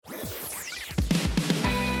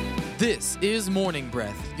This is Morning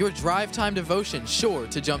Breath, your drive time devotion sure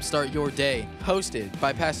to jumpstart your day. Hosted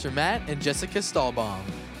by Pastor Matt and Jessica Stahlbaum.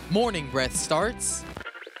 Morning Breath starts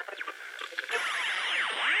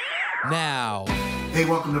now. Hey,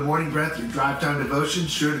 welcome to Morning Breath, your drive time devotion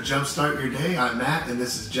sure to jumpstart your day. I'm Matt and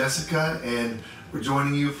this is Jessica, and we're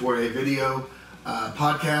joining you for a video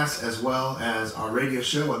podcast as well as our radio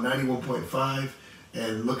show on 91.5.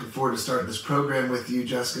 And looking forward to starting this program with you,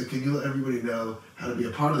 Jessica. Can you let everybody know how to be a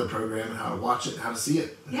part of the program and how to watch it and how to see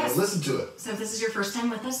it and how to listen to it? So if this is your first time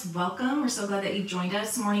with us, welcome. We're so glad that you've joined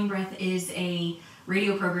us. Morning Breath is a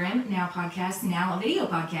radio program, now podcast, now a video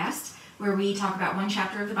podcast, where we talk about one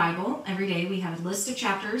chapter of the Bible. Every day we have a list of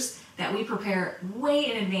chapters that we prepare way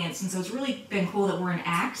in advance. And so it's really been cool that we're in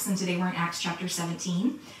Acts, and today we're in Acts chapter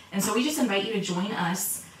 17. And so we just invite you to join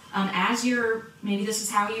us maybe this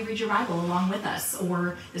is how you read your Bible along with us,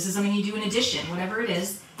 or this is something you do in addition, whatever it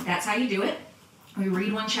is, that's how you do it. We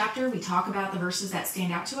read one chapter, we talk about the verses that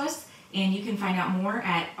stand out to us, and you can find out more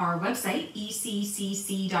at our website,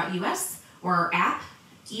 eccc.us, or our app,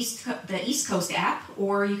 the East Coast app,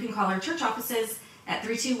 or you can call our church offices at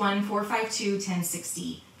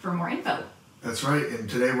 321-452-1060 for more info. That's right, and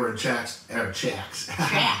today we're in Chacks. A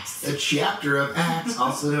chapter of Acts,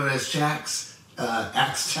 also known as Chacks.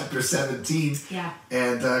 Acts chapter 17. Yeah.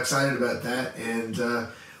 And excited about that. And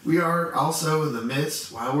we are also in the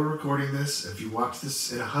midst, while we're recording this, if you watch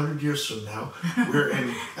this in 100 years from now, we're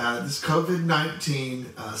in this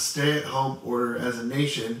COVID-19 stay-at-home order as a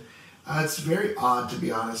nation. It's very odd, to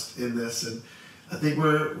be honest, in this. And I think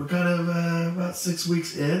we're kind of about 6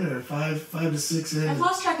 weeks in, or five to six in. I've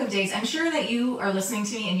lost track of days. I'm sure that you are listening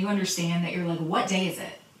to me and you understand that you're like, what day is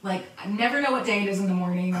it? Like, I never know what day it is in the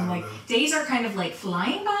morning. I'm like, days are kind of like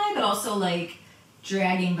flying by, but also like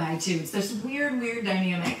dragging by too. It's this weird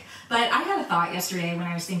dynamic. But I had a thought yesterday when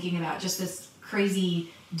I was thinking about just this crazy,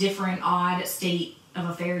 different, odd state of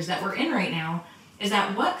affairs that we're in right now, is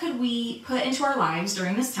that what could we put into our lives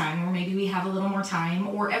during this time, or maybe we have a little more time,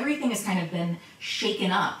 or everything has kind of been shaken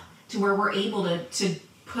up to where we're able to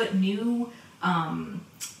put new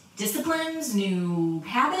disciplines, new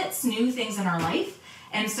habits, new things in our life.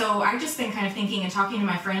 And so I've just been kind of thinking and talking to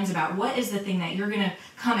my friends about what is the thing that you're going to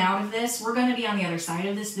come out of this. We're going to be on the other side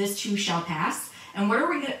of this. This too shall pass. And what are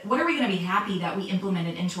we going to be happy that we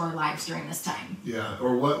implemented into our lives during this time? Yeah,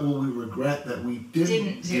 or what will we regret that we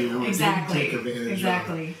didn't do exactly. Didn't take advantage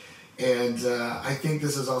exactly. of. And I think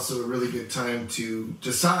this is also a really good time to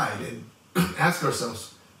decide and ask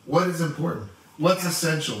ourselves, what is important? What's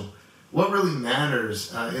essential? What really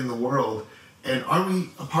matters in the world? And are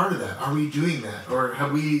we a part of that? Are we doing that? Or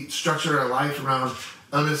have we structured our life around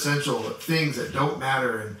unessential things that don't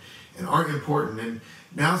matter and aren't important? And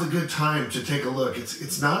now's a good time to take a look.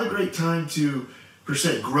 It's not a great time to, per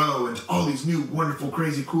se, grow into all these new, wonderful,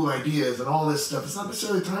 crazy, cool ideas and all this stuff. It's not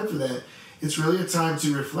necessarily time for that. It's really a time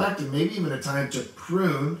to reflect, and maybe even a time to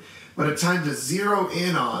prune, but a time to zero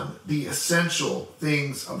in on the essential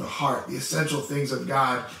things of the heart, the essential things of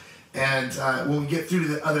God. And when we get through to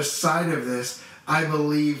the other side of this, I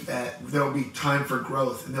believe that there'll be time for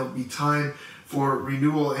growth and there'll be time for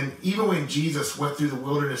renewal. And even when Jesus went through the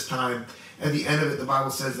wilderness time, at the end of it, the Bible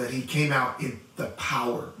says that he came out in the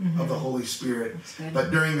power of the Holy Spirit. But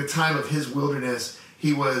during the time of his wilderness,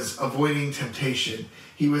 he was avoiding temptation.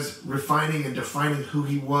 He was refining and defining who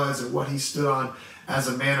he was and what he stood on as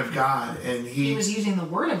a man of God. And he was using the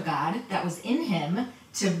word of God that was in him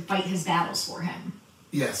to fight his battles for him.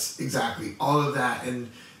 Yes, exactly. All of that.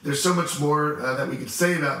 And there's so much more that we could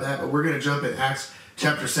say about that, but we're going to jump in Acts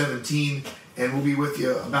chapter 17, and we'll be with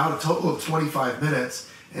you about a total of 25 minutes.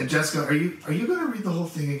 And Jessica, are you going to read the whole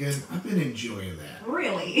thing again? I've been enjoying that.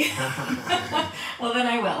 Really? Well, then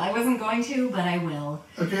I will. I wasn't going to, but I will.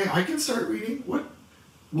 Okay, I can start reading. Will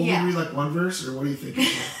we read like one verse, or what do you think?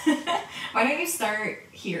 Why don't you start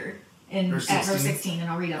here at verse 16,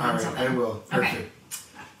 and I'll read up on something. All right, I will. Perfect.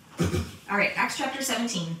 Okay. All right, Acts chapter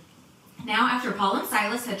 17. Now after Paul and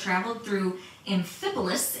Silas had traveled through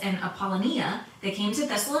Amphipolis and Apollonia, they came to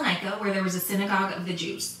Thessalonica, where there was a synagogue of the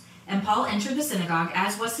Jews. And Paul entered the synagogue,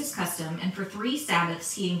 as was his custom, and for 3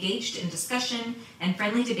 Sabbaths he engaged in discussion and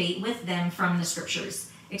friendly debate with them from the Scriptures,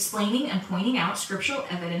 explaining and pointing out scriptural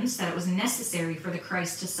evidence that it was necessary for the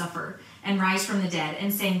Christ to suffer and rise from the dead,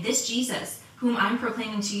 and saying, "This Jesus, whom I'm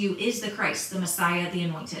proclaiming to you, is the Christ, the Messiah, the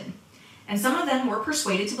Anointed." And some of them were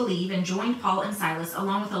persuaded to believe and joined Paul and Silas,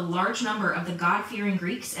 along with a large number of the God-fearing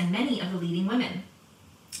Greeks and many of the leading women.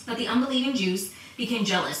 But the unbelieving Jews became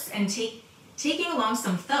jealous, and taking along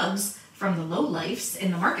some thugs from the lowlifes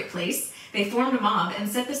in the marketplace, they formed a mob and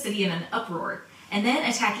set the city in an uproar, and then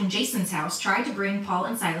attacking Jason's house, tried to bring Paul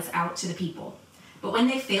and Silas out to the people. But when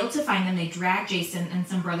they failed to find them, they dragged Jason and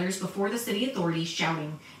some brothers before the city authorities,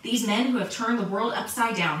 shouting, "These men who have turned the world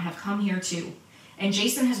upside down have come here too." And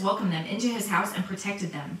Jason has welcomed them into his house and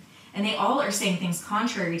protected them. And they all are saying things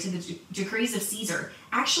contrary to the decrees of Caesar,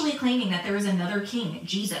 actually claiming that there is another king,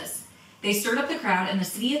 Jesus. They stirred up the crowd and the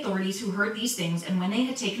city authorities who heard these things, and when they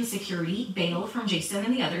had taken security, bail from Jason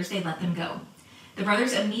and the others, they let them go. The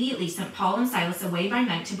brothers immediately sent Paul and Silas away by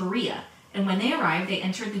night to Berea, and when they arrived, they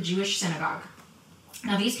entered the Jewish synagogue.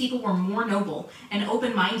 Now these people were more noble and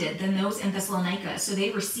open-minded than those in Thessalonica, so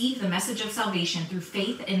they received the message of salvation through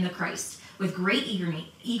faith in the Christ, with great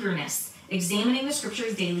eagerness, examining the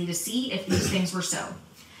scriptures daily to see if these things were so.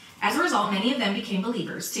 As a result, many of them became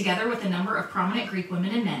believers, together with a number of prominent Greek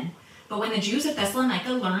women and men. But when the Jews of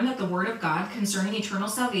Thessalonica learned that the word of God concerning eternal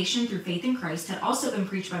salvation through faith in Christ had also been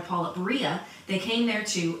preached by Paul at Berea, they came there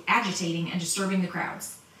too, agitating and disturbing the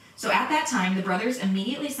crowds. So at that time, the brothers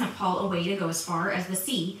immediately sent Paul away to go as far as the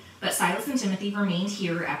sea, but Silas and Timothy remained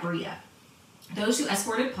here at Berea. Those who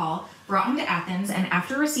escorted Paul brought him to Athens, and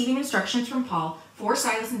after receiving instructions from Paul for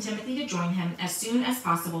Silas and Timothy to join him as soon as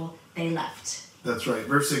possible, they left. That's right.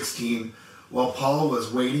 Verse 16, while Paul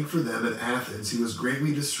was waiting for them at Athens, he was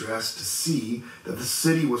greatly distressed to see that the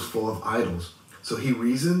city was full of idols. So he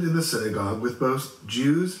reasoned in the synagogue with both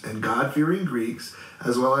Jews and God-fearing Greeks,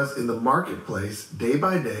 as well as in the marketplace, day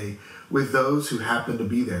by day, with those who happened to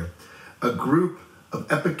be there. A group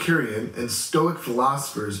of Epicurean and Stoic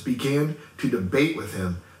philosophers began to debate with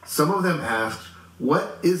him. Some of them asked,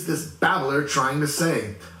 "What is this babbler trying to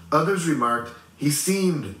say?" Others remarked, "He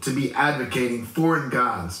seemed to be advocating foreign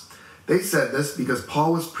gods." They said this because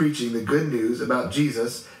Paul was preaching the good news about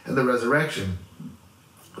Jesus and the resurrection.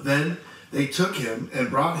 Then they took him and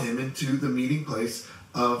brought him into the meeting place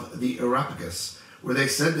of the Areopagus, where they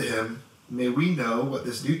said to him, "May we know what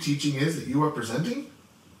this new teaching is that you are presenting?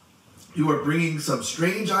 You are bringing some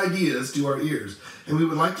strange ideas to our ears, and we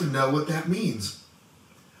would like to know what that means."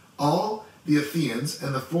 All the Athenians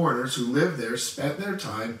and the foreigners who lived there spent their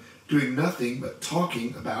time doing nothing but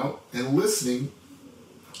talking about and listening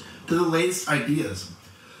to the latest ideas.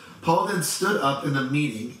 Paul then stood up in the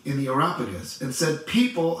meeting in the Areopagus and said,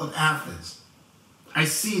 "People of Athens, I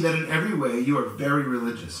see that in every way you are very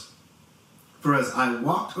religious. For as I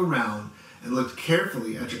walked around and looked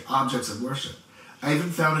carefully at your objects of worship, I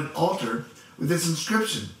even found an altar with this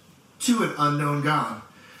inscription, 'To an unknown God,'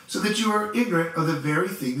 so that you are ignorant of the very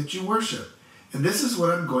thing that you worship. And this is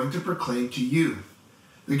what I'm going to proclaim to you.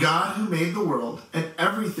 The God who made the world and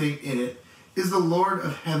everything in it is the Lord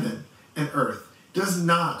of heaven and earth, does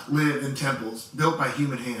not live in temples built by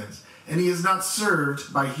human hands, and he is not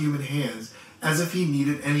served by human hands as if he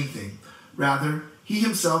needed anything. Rather, he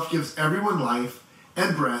himself gives everyone life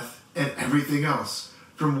and breath and everything else.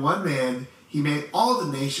 From one man he made all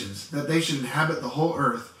the nations that they should inhabit the whole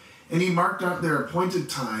earth, and he marked out their appointed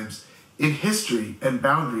times in history and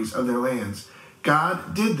boundaries of their lands.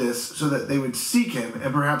 God did this so that they would seek him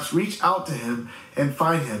and perhaps reach out to him and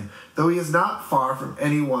find him, though he is not far from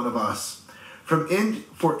any one of us. For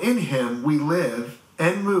in him we live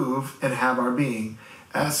and move and have our being.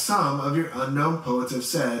 As some of your unknown poets have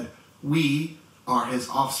said, we are his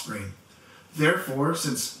offspring. Therefore,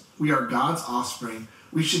 since we are God's offspring,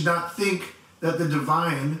 we should not think that the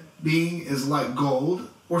divine being is like gold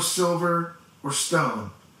or silver or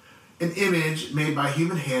stone, an image made by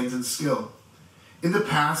human hands and skill. In the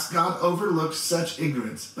past, God overlooked such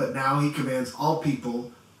ignorance, but now he commands all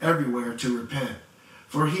people everywhere to repent.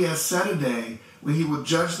 For he has set a day when he will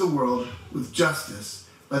judge the world with justice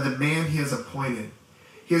by the man he has appointed.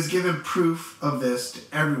 He has given proof of this to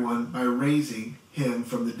everyone by raising him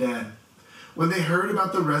from the dead. When they heard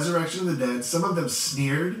about the resurrection of the dead, some of them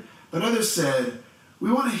sneered, but others said,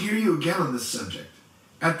 "We want to hear you again on this subject."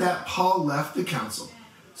 At that, Paul left the council.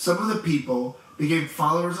 Some of the people became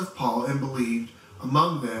followers of Paul and believed.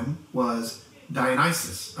 Among them was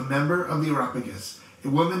Dionysius, a member of the Areopagus, a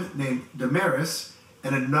woman named Damaris,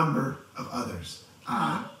 and a number of others.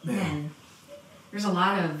 Amen. There's a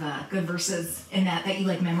lot of good verses in that you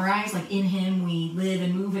memorize, like in him we live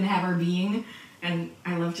and move and have our being, and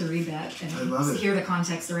I love to read that and I love it. Hear the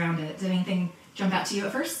context around it. Did anything jump out to you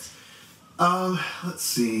at first? Let's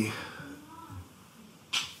see.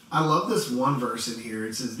 I love this one verse in here.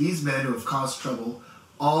 It says, "These men who have caused trouble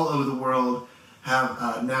all over the world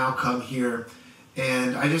have now come here."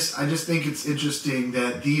 And I just think it's interesting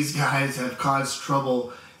that these guys have caused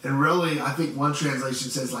trouble, and really, I think one translation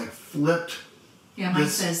says flipped. Yeah, mine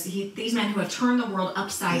says these men who have turned the world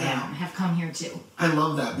upside down have come here too. I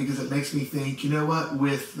love that because it makes me think, you know what?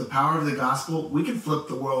 With the power of the gospel, we can flip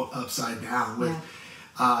the world upside down.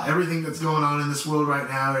 everything that's going on in this world right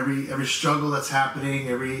now, every struggle that's happening,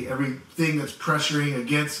 everything that's pressuring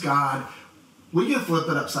against God, we can flip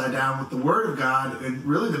it upside down with the Word of God and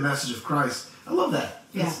really the message of Christ. I love that.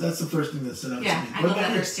 That's the first thing that stood out to me. Yeah, I love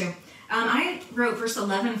that verse too. I wrote verse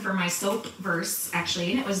 11 for my soap verse,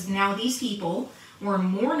 actually, and it was, "Now these people were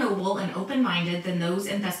more noble and open-minded than those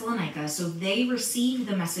in Thessalonica, so they received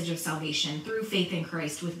the message of salvation through faith in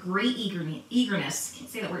Christ with great eagerness,"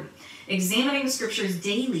 can't say that word, "examining the scriptures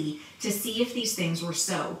daily to see if these things were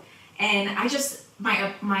so." And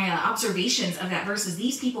my observations of that verse is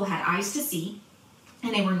these people had eyes to see,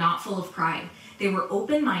 and they were not full of pride. They were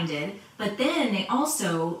open-minded, but then they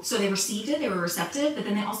received it, they were receptive, but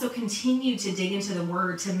then they also continued to dig into the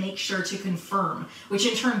Word to make sure to confirm, which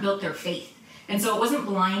in turn built their faith. And so it wasn't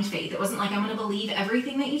blind faith. It wasn't like, I'm going to believe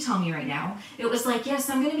everything that you tell me right now. It was like, yes,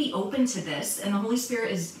 I'm going to be open to this, and the Holy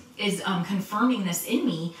Spirit is confirming this in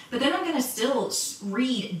me, but then I'm going to still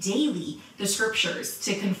read daily the scriptures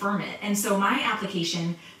to confirm it. And so my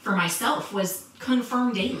application for myself was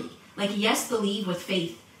confirm daily. Like, yes, believe with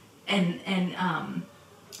faith, and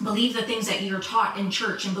believe the things that you're taught in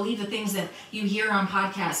church, and believe the things that you hear on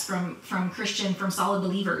podcasts from solid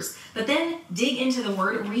believers. But then dig into the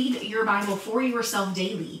Word, read your Bible for yourself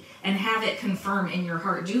daily, and have it confirm in your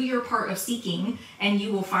heart. Do your part of seeking, and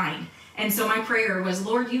you will find. And so my prayer was,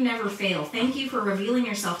 Lord, you never fail. Thank you for revealing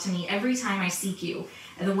yourself to me every time I seek you.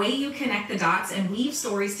 And the way you connect the dots and weave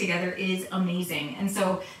stories together is amazing. And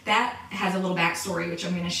so that has a little backstory, which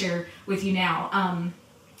I'm going to share with you now. I'm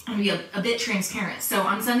going to be a bit transparent. So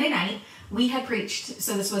on Sunday night, we had preached,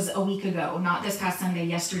 so this was a week ago, not this past Sunday,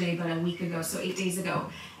 yesterday, but a week ago, so 8 days ago.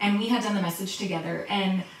 And we had done the message together.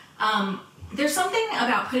 And there's something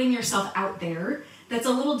about putting yourself out there that's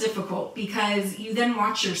a little difficult, because you then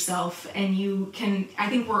watch yourself and I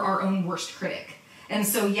think we're our own worst critic. And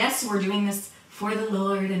so yes, we're doing this for the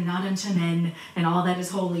Lord and not unto men and all that is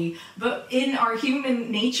holy. But in our human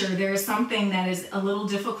nature, there is something that is a little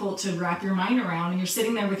difficult to wrap your mind around, and you're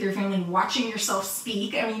sitting there with your family watching yourself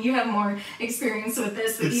speak. I mean, you have more experience with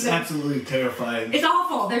this. It's absolutely terrifying. It's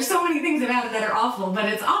awful. There's so many things about it that are awful, but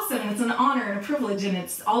it's awesome, and it's an honor and a privilege, and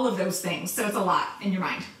it's all of those things. So it's a lot in your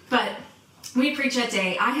mind. But we preached that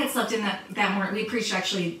day. I had slept in that morning. We preached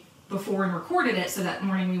actually before and recorded it, so that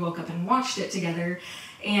morning we woke up and watched it together.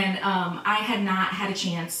 And I had not had a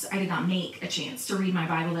chance, I did not make a chance to read my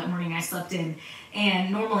Bible that morning. I slept in.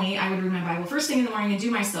 And normally I would read my Bible first thing in the morning and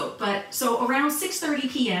do my soap. But so around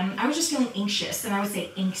 6:30 p.m., I was just feeling anxious, and I would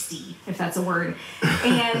say angsty, if that's a word.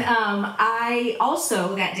 And I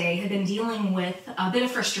also that day had been dealing with a bit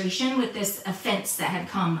of frustration with this offense that had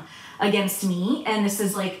come against me. And this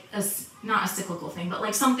is like not a cyclical thing, but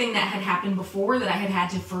like something that had happened before that I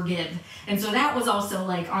had to forgive. And so that was also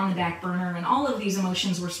like on the back burner, and all of these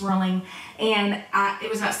emotions were swirling. And it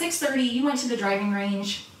was about 6:30, you went to the driving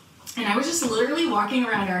range, and I was just literally walking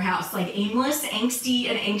around our house, like aimless, angsty,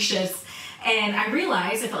 and anxious. And I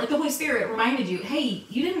realized, I felt like the Holy Spirit reminded you, hey,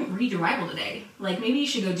 you didn't read your Bible today. Like, maybe you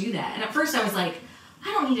should go do that. And at first I was like,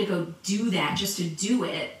 I don't need to go do that just to do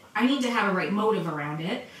it. I need to have a right motive around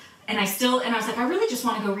it. And I was like, I really just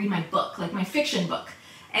want to go read my book, like my fiction book.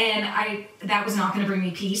 And that was not going to bring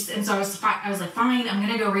me peace. And so I was like, fine, I'm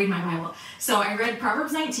going to go read my Bible. So I read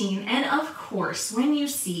Proverbs 19. And of course, when you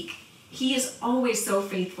seek, He is always so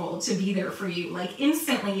faithful to be there for you. Like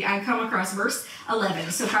instantly, I come across verse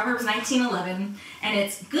 11. So Proverbs 19:11, and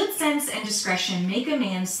it's good sense and discretion make a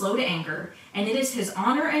man slow to anger, and it is his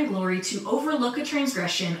honor and glory to overlook a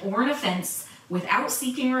transgression or an offense without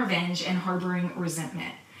seeking revenge and harboring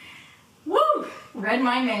resentment. Woo! Read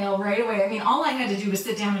my mail right away. I mean, all I had to do was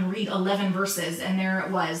sit down and read 11 verses, and there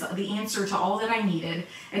it was, the answer to all that I needed.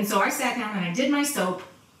 And so I sat down and I did my soap.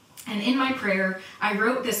 And in my prayer, I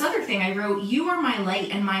wrote this other thing. I wrote, you are my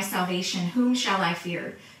light and my salvation. Whom shall I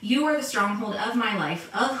fear? You are the stronghold of my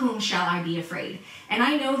life. Of whom shall I be afraid? And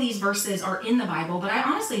I know these verses are in the Bible, but I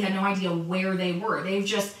honestly had no idea where they were.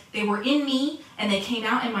 They were in me, and they came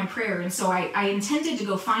out in my prayer. And so I intended to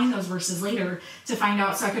go find those verses later to find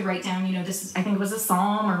out, so I could write down, I think it was a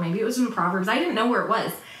Psalm, or maybe it was in Proverbs. I didn't know where it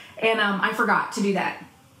was. And I forgot to do that.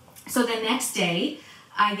 So the next day,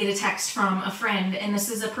 I get a text from a friend, and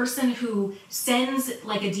this is a person who sends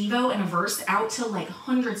like a Devo and a verse out to like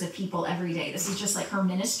hundreds of people every day. This is just like her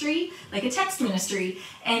ministry, like a text ministry.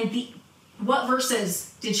 And what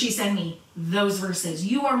verses did she send me? Those verses.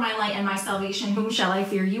 You are my light and my salvation. Whom shall I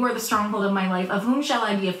fear? You are the stronghold of my life. Of whom shall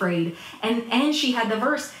I be afraid? And she had the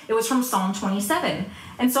verse. It was from Psalm 27.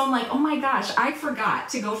 And so I'm like, oh my gosh, I forgot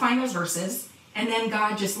to go find those verses. And then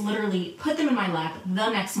God just literally put them in my lap the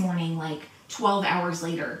next morning, like 12 hours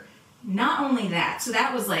later. not only that, so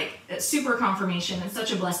that was like super confirmation and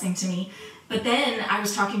such a blessing to me. But then I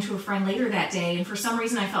was talking to a friend later that day, and for some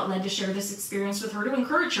reason I felt led to share this experience with her to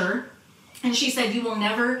encourage her. And she said, "You will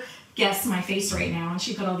never guess my face right now." And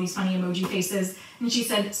she put all these funny emoji faces. And she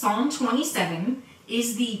said, Psalm 27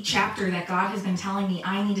 is the chapter that God has been telling me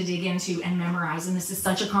I need to dig into and memorize. And this is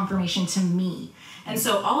such a confirmation to me. And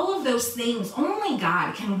so all of those things, only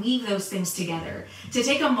God can weave those things together. To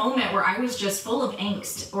take a moment where I was just full of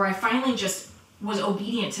angst, or I finally just was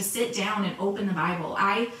obedient to sit down and open the Bible.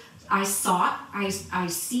 I sought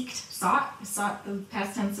the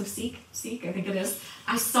past tense of seek, I think it is.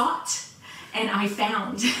 I sought and I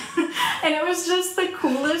found. And it was just the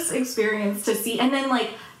coolest experience to see. And then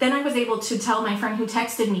I was able to tell my friend who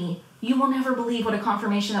texted me, "You will never believe what a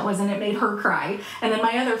confirmation that was," and it made her cry. And then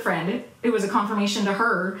my other friend, it was a confirmation to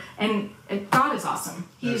her. And God is awesome.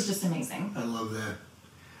 He is just amazing. I love that.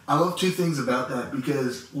 I love two things about that,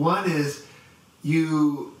 because one is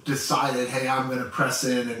you decided, hey, I'm going to press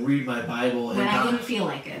in and read my Bible. When I didn't feel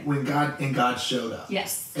like it. When God showed up.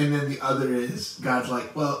 Yes. And then the other is God's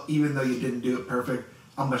like, well, even though you didn't do it perfect,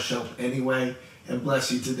 I'm going to show up anyway and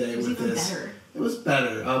bless you today with this. Better. It was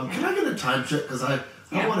better. Can I get a time check? Because I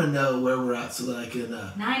want to know where we're at so that I can...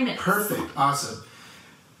 9 minutes. Perfect. Awesome.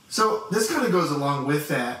 So this kind of goes along with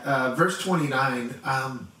that. Verse 29,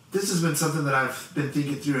 this has been something that I've been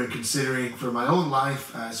thinking through and considering for my own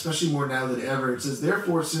life, especially more now than ever. It says,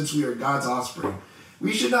 "Therefore, since we are God's offspring,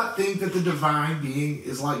 we should not think that the divine being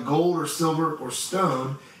is like gold or silver or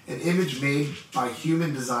stone, an image made by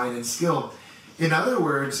human design and skill." In other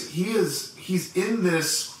words, he's in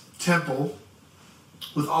this temple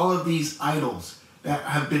with all of these idols that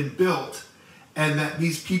have been built and that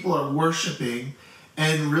these people are worshiping,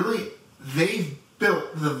 and really they've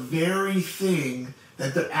built the very thing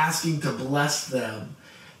that they're asking to bless them.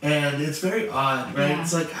 And it's very odd, right? Yeah.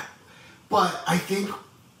 It's like, but I think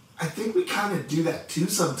we kind of do that too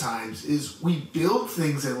sometimes, is we build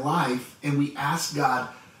things in life and we ask God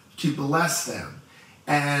to bless them.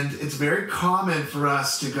 And it's very common for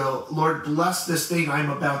us to go, "Lord, bless this thing I'm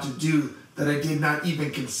about to do that I did not even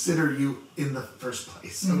consider you in the first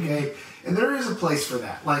place," okay? Mm-hmm. And there is a place for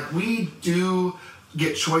that. Like, we do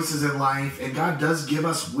get choices in life, and God does give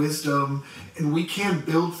us wisdom, and we can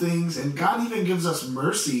build things, and God even gives us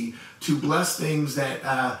mercy to bless things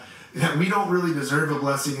that we don't really deserve a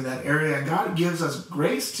blessing in that area. And God gives us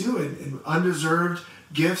grace too, and undeserved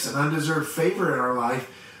gifts and undeserved favor in our life.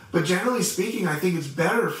 But generally speaking, I think it's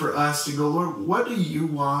better for us to go, "Lord, what do you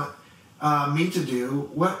want me to do?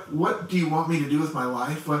 What do you want me to do with my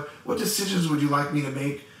life? What decisions would you like me to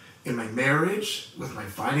make in my marriage, with my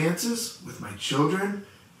finances, with my children,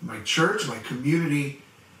 in my church, my community?"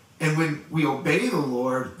 And when we obey the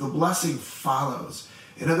Lord, the blessing follows.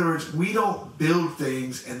 In other words, we don't build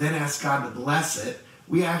things and then ask God to bless it.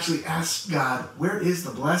 We actually ask God, where is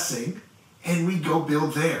the blessing? And we go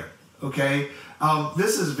build there, okay?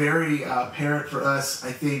 This is very apparent for us.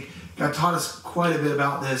 I think God taught us quite a bit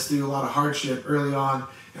about this through a lot of hardship early on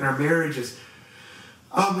in our marriages.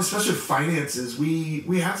 Especially with finances.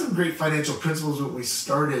 We had some great financial principles when we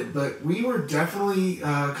started, but we were definitely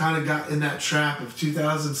kind of got in that trap of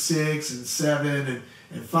 2006 and 7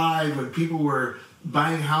 and 5 when people were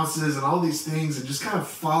buying houses and all these things and just kind of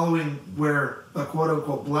following where a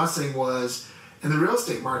quote-unquote blessing was. And the real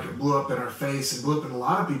estate market blew up in our face and blew up in a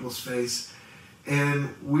lot of people's face.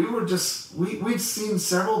 And we were just, we'd seen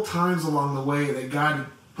several times along the way that God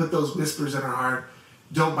put those whispers in our heart,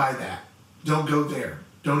 "Don't buy that. Don't go there.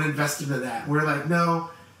 Don't invest into that." We're like, "No,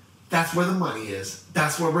 that's where the money is.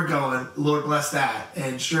 That's where we're going. Lord bless that."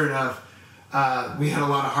 And sure enough, we had a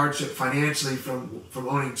lot of hardship financially from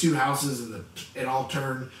owning 2 houses, and it all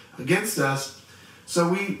turned against us. So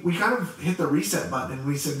we kind of hit the reset button, and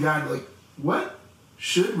we said, "God, like, what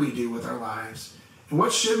should we do with our lives? And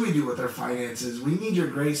what should we do with our finances? We need your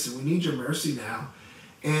grace and we need your mercy now."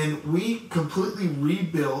 And we completely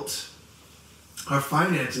rebuilt our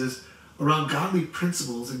finances around godly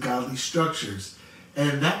principles and godly structures.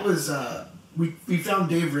 And that was, we found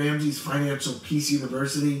Dave Ramsey's Financial Peace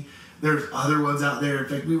University. There's other ones out there. In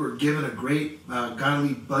fact, we were given a great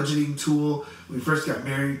godly budgeting tool when we first got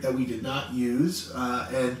married that we did not use.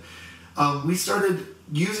 And we started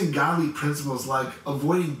using godly principles like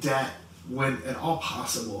avoiding debt when at all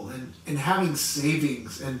possible, and having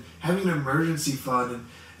savings, and having an emergency fund,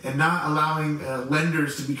 and not allowing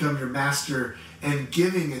lenders to become your master, and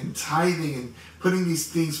giving and tithing and putting these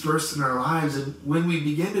things first in our lives. And when we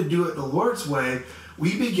begin to do it the Lord's way,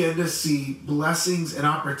 we begin to see blessings and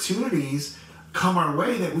opportunities come our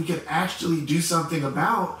way that we could actually do something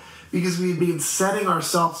about, because we've been setting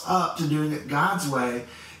ourselves up to doing it God's way.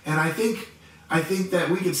 And I think that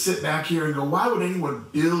we could sit back here and go, why would anyone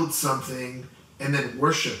build something and then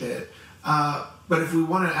worship it? But if we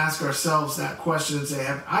want to ask ourselves that question and say,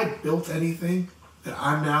 have I built anything that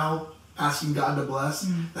I'm now asking God to bless,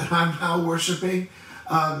 that I'm now worshiping?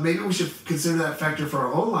 Maybe we should consider that factor for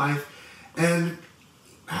our own life. And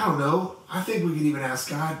I don't know, I think we could even ask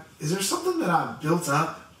God, is there something that I've built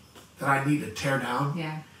up that I need to tear down?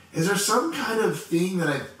 Yeah. Is there some kind of thing that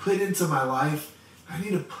I've put into my life I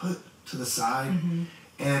need to put to the side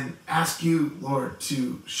and ask you, Lord,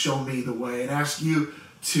 to show me the way, and ask you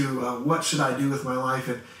to what should I do with my life?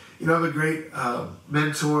 And you know, I have a great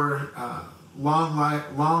mentor,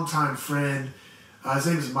 long time friend. His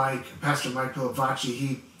name is Pastor Mike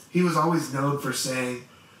Pilavachi. He was always known for saying,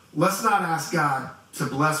 let's not ask God to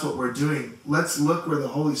bless what we're doing. Let's look where the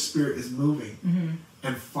Holy Spirit is moving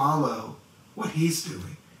and follow what He's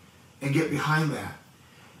doing and get behind that.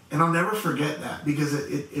 And I'll never forget that, because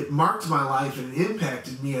it marked my life and it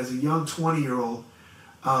impacted me as a young 20-year-old.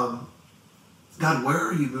 God, where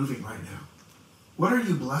are you moving right now? What are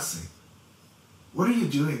you blessing? What are you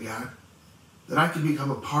doing, God, that I can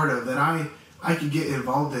become a part of, that I can get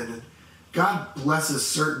involved in? And God blesses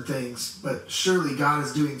certain things, but surely God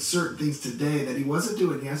is doing certain things today that He wasn't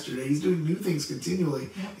doing yesterday. He's doing new things continually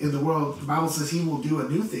in the world. The Bible says He will do a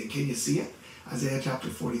new thing. Can you see it? Isaiah chapter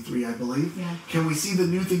 43, I believe. Yeah. Can we see the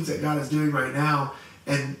new things that God is doing right now?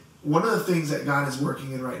 And one of the things that God is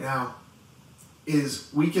working in right now is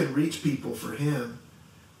we can reach people for Him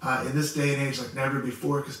in this day and age like never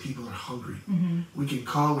before, because people are hungry. We can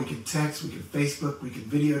call, we can text, we can Facebook, we can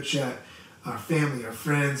video chat our family, our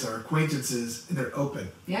friends, our acquaintances, and they're open.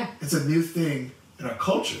 Yeah. It's a new thing in our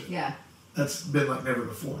culture. Yeah. That's been like never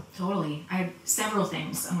before. Totally. I have several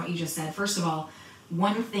things on what you just said. First of all,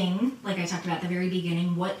 one thing, like I talked about at the very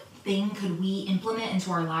beginning, what thing could we implement into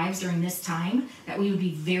our lives during this time that we would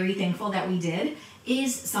be very thankful that we did,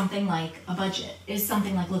 is something like a budget, is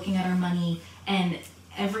something like looking at our money, and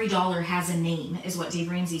every dollar has a name, is what Dave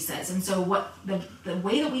Ramsey says. And so what the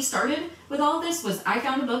way that we started with all of this was I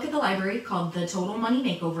found a book at the library called The Total Money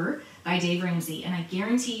Makeover by Dave Ramsey, and I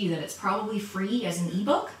guarantee you that it's probably free as an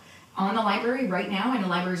ebook on the library right now. I know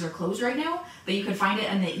libraries are closed right now, but you could find it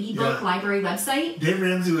on the ebook library website. Dave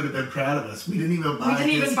Ramsey would have been proud of us. We didn't even buy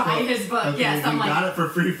his book. Okay, yes, we got it for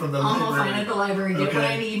free from the library. I'm fine at the library. Get what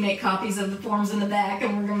I need, make copies of the forms in the back,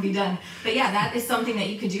 and we're going to be done. But yeah, that is something that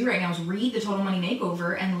you could do right now, is read The Total Money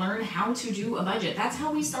Makeover and learn how to do a budget. That's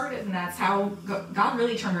how we started, and that's how God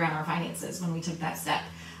really turned around our finances when we took that step.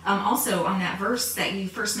 Also, on that verse that you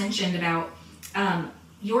first mentioned about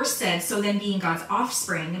yours said, so then being God's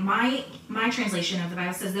offspring. My translation of the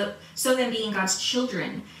Bible says that, so then being God's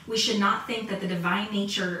children, we should not think that the divine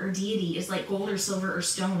nature or deity is like gold or silver or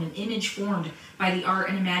stone, an image formed by the art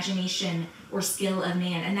and imagination or skill of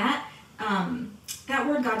man. And that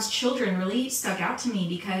word God's children really stuck out to me,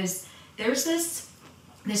 because there's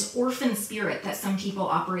this orphan spirit that some people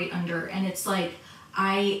operate under. And it's like,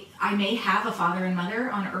 I may have a father and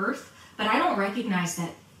mother on earth, but I don't recognize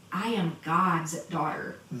that I am God's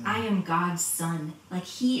daughter. I am God's son. Like,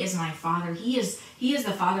 He is my father. He is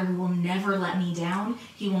the father who will never let me down.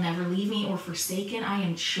 He will never leave me or forsaken. I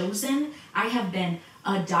am chosen. I have been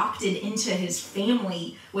adopted into His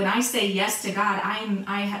family. When I say yes to God, I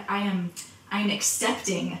am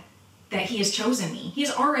accepting that He has chosen me. He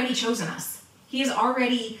has already chosen us. He has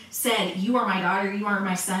already said, you are my daughter, you are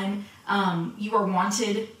my son, you are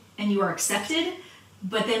wanted and you are accepted.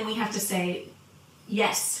 But then we have to say,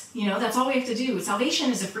 yes, that's all we have to do.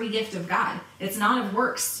 Salvation is a free gift of God. It's not of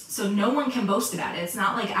works, so no one can boast about it. It's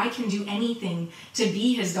not like I can do anything to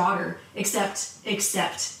be His daughter except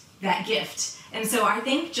accept that gift. And so I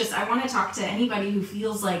think I want to talk to anybody who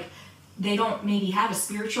feels like they don't maybe have a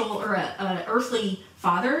spiritual or an earthly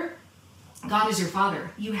father. God is your father.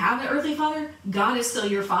 You have an earthly father, God is still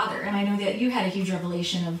your father. And I know that you had a huge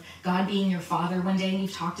revelation of God being your father one day, and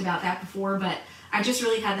you've talked about that before, but I just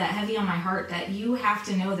really had that heavy on my heart that you have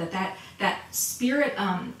to know that spirit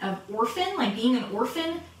of orphan, like being an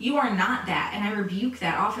orphan, you are not that. And I rebuke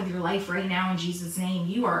that off of your life right now in Jesus' name.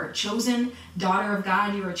 You are a chosen daughter of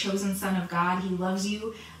God. You are a chosen son of God. He loves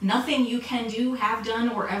you. Nothing you can do, have done,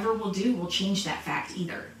 or ever will do will change that fact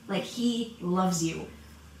either. Like, He loves you.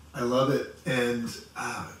 I love it. And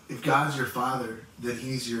if God's your father, then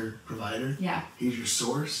He's your provider. Yeah. He's your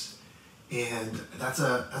source. And that's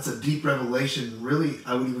a deep revelation, really,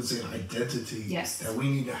 I would even say an identity that we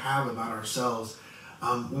need to have about ourselves.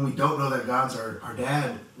 When we don't know that God's our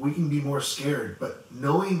dad, we can be more scared. But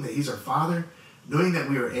knowing that He's our father, knowing that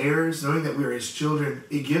we are heirs, knowing that we are His children,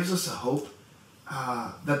 it gives us a hope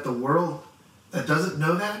that the world that doesn't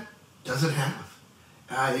know that doesn't have.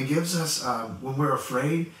 It gives us, when we're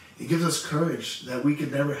afraid, it gives us courage that we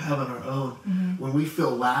could never have on our own. When we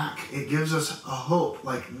feel lack, it gives us a hope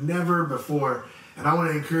like never before. And I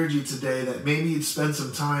want to encourage you today that maybe you'd spend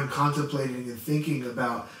some time contemplating and thinking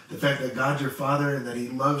about the fact that God's your Father and that He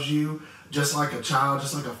loves you just like a child,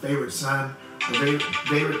 just like a favorite son, a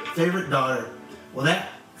favorite daughter. Well, that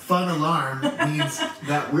fun alarm means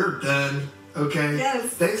that we're done, okay? Yes.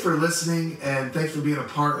 Thanks for listening, and thanks for being a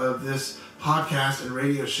part of this podcast and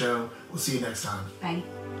radio show. We'll see you next time. Bye.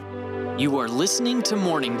 You are listening to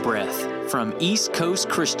Morning Breath from East Coast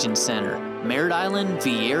Christian Center, Merritt Island,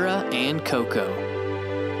 Vieira, and Cocoa.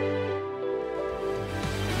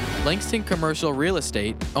 Langston Commercial Real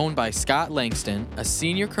Estate, owned by Scott Langston, a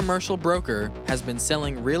senior commercial broker, has been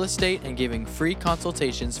selling real estate and giving free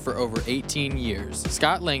consultations for over 18 years.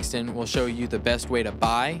 Scott Langston will show you the best way to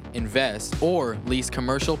buy, invest, or lease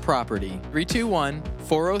commercial property.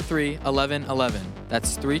 321-403-1111.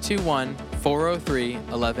 That's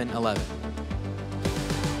 321-403-1111.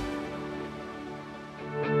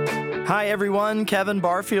 Hi everyone, Kevin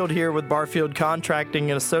Barfield here with Barfield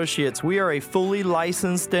Contracting and Associates. We are a fully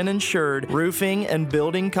licensed and insured roofing and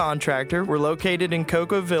building contractor. We're located in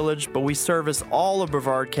Cocoa Village, but we service all of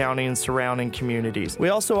Brevard County and surrounding communities. We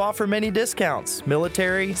also offer many discounts,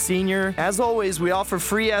 military, senior. As always, we offer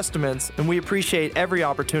free estimates, and we appreciate every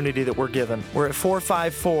opportunity that we're given. We're at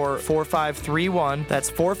 454-4531.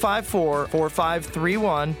 That's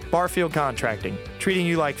 454-4531. Barfield Contracting, treating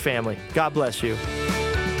you like family. God bless you.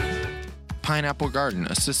 Pineapple Garden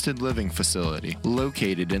Assisted Living Facility,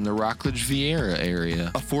 located in the Rockledge, Vieira area.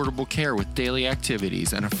 Affordable care with daily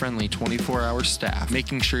activities and a friendly 24-hour staff,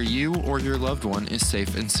 making sure you or your loved one is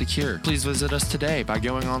safe and secure. Please visit us today by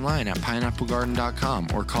going online at pineapplegarden.com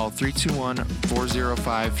or call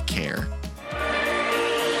 321-405-CARE.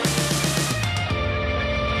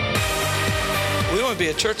 We want to be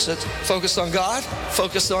a church that's focused on God,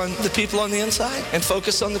 focused on the people on the inside, and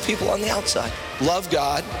focused on the people on the outside. Love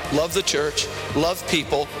God, love the church, love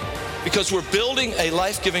people, because we're building a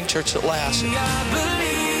life-giving church that lasts.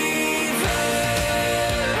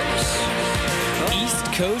 East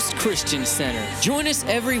Coast Christian Center. Join us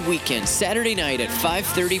every weekend, Saturday night at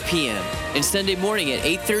 5:30 p.m. and Sunday morning at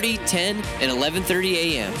 8:30, 10, and 11:30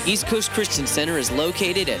 a.m. East Coast Christian Center is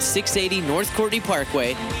located at 680 North Courtney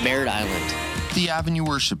Parkway, Merritt Island. The Avenue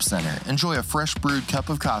Worship Center. Enjoy a fresh brewed cup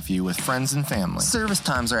of coffee with friends and family. Service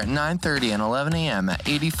times are at 9:30 and 11 a.m. at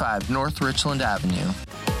 85 North Richland Avenue.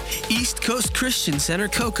 East Coast Christian Center,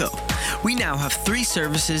 Cocoa. We now have 3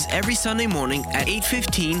 services every Sunday morning at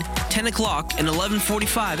 8:15, 10 o'clock, and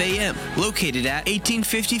 11:45 a.m. Located at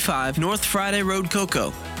 1855 North Friday Road,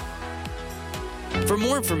 Cocoa. For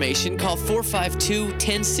more information, call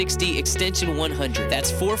 452-1060 extension 100.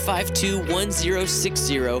 That's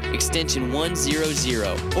 452-1060 extension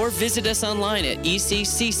 100. Or visit us online at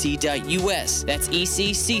eccc.us. That's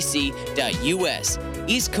eccc.us.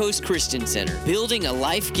 East Coast Christian Center, building a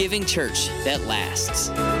life-giving church that lasts.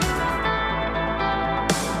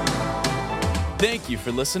 Thank you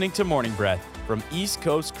for listening to Morning Breath from East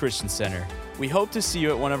Coast Christian Center. We hope to see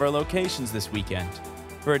you at one of our locations this weekend.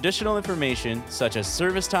 For additional information, such as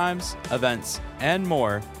service times, events, and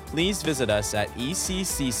more, please visit us at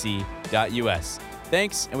eccc.us.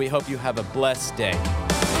 Thanks, and we hope you have a blessed day.